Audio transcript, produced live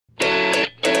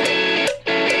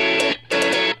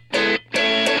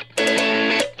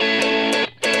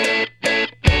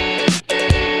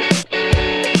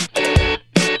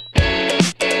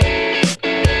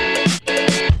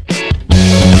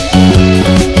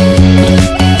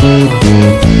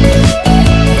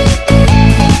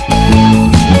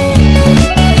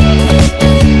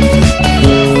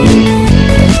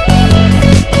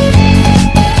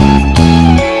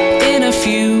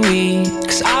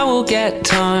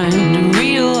time to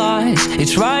realize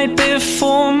it's right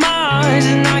before my eyes,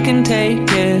 and I can take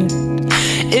it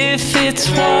if it's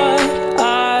what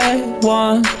I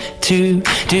want to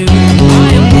do. I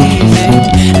am leaving,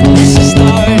 and this is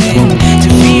starting to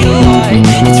feel like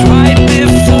it's